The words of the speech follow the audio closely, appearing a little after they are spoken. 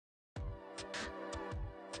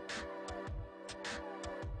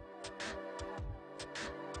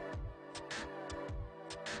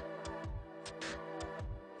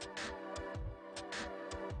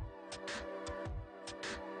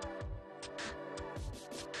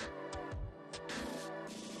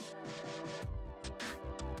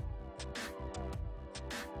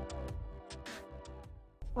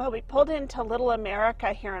Well, we pulled into Little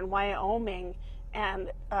America here in Wyoming and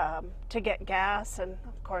to get gas and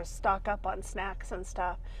of course stock up on snacks and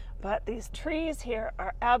stuff. But these trees here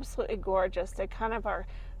are absolutely gorgeous. They kind of are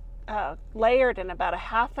layered in about a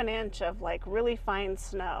 ½ an inch of like really fine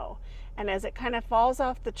snow. And as it kind of falls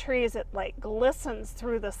off the trees, it like glistens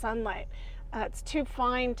through the sunlight. It's too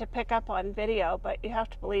fine to pick up on video, but you have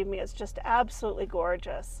to believe me, it's just absolutely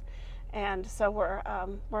gorgeous. And so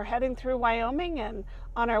we're heading through Wyoming and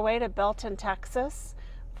on our way to Belton, Texas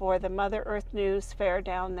for the Mother Earth News Fair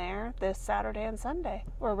down there this Saturday and Sunday.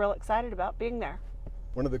 We're real excited about being there.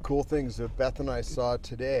 One of the cool things that Beth and I saw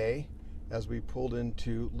today as we pulled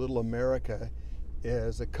into Little America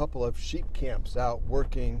is a couple of sheep camps out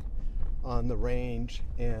working on the range,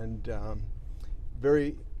 and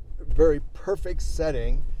very, very perfect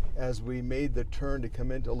setting as we made the turn to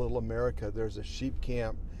come into Little America. There's a sheep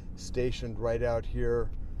camp stationed right out here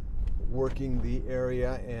working the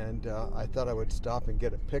area, and I thought I would stop and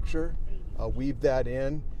get a picture, weave that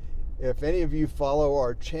in. If any of you follow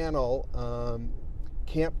our channel,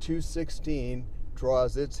 Camp 216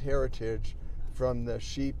 draws its heritage from the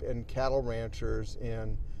sheep and cattle ranchers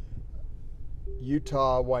in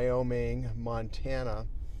Utah, Wyoming, Montana,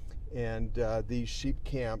 and these sheep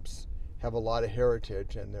camps have a lot of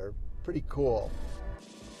heritage and they're pretty cool.